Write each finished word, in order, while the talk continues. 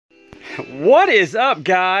What is up,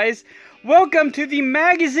 guys? Welcome to the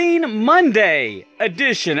Magazine Monday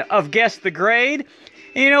edition of Guess the Grade.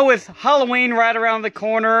 And, you know, with Halloween right around the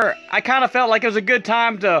corner, I kind of felt like it was a good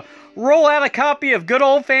time to roll out a copy of good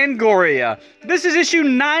old Fangoria. This is issue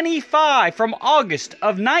 95 from August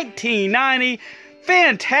of 1990.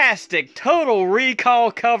 Fantastic Total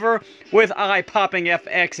Recall cover with eye-popping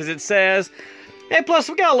FX, as it says. And plus,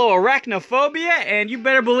 we got a little arachnophobia, and you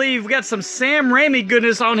better believe we got some Sam Raimi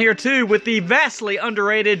goodness on here too with the vastly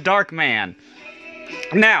underrated Darkman.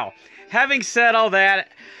 Now, having said all that,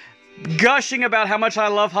 gushing about how much I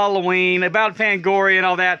love Halloween, about Fangoria and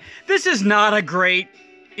all that, this is not a great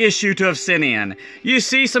issue to have sent in. You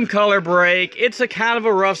see some color break, it's a kind of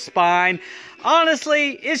a rough spine.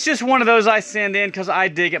 Honestly, it's just one of those I send in because I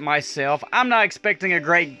dig it myself. I'm not expecting a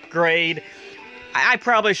great grade. I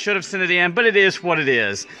probably should have sent it in, but it is what it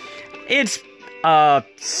is. It's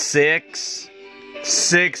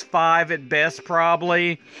 6.5 at best,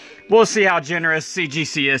 probably. We'll see how generous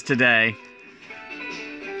CGC is today.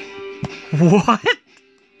 What?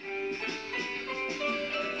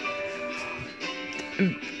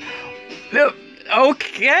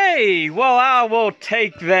 Okay, well, I will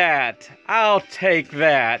take that. I'll take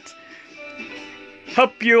that.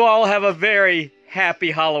 Hope you all have a very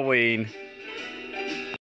happy Halloween.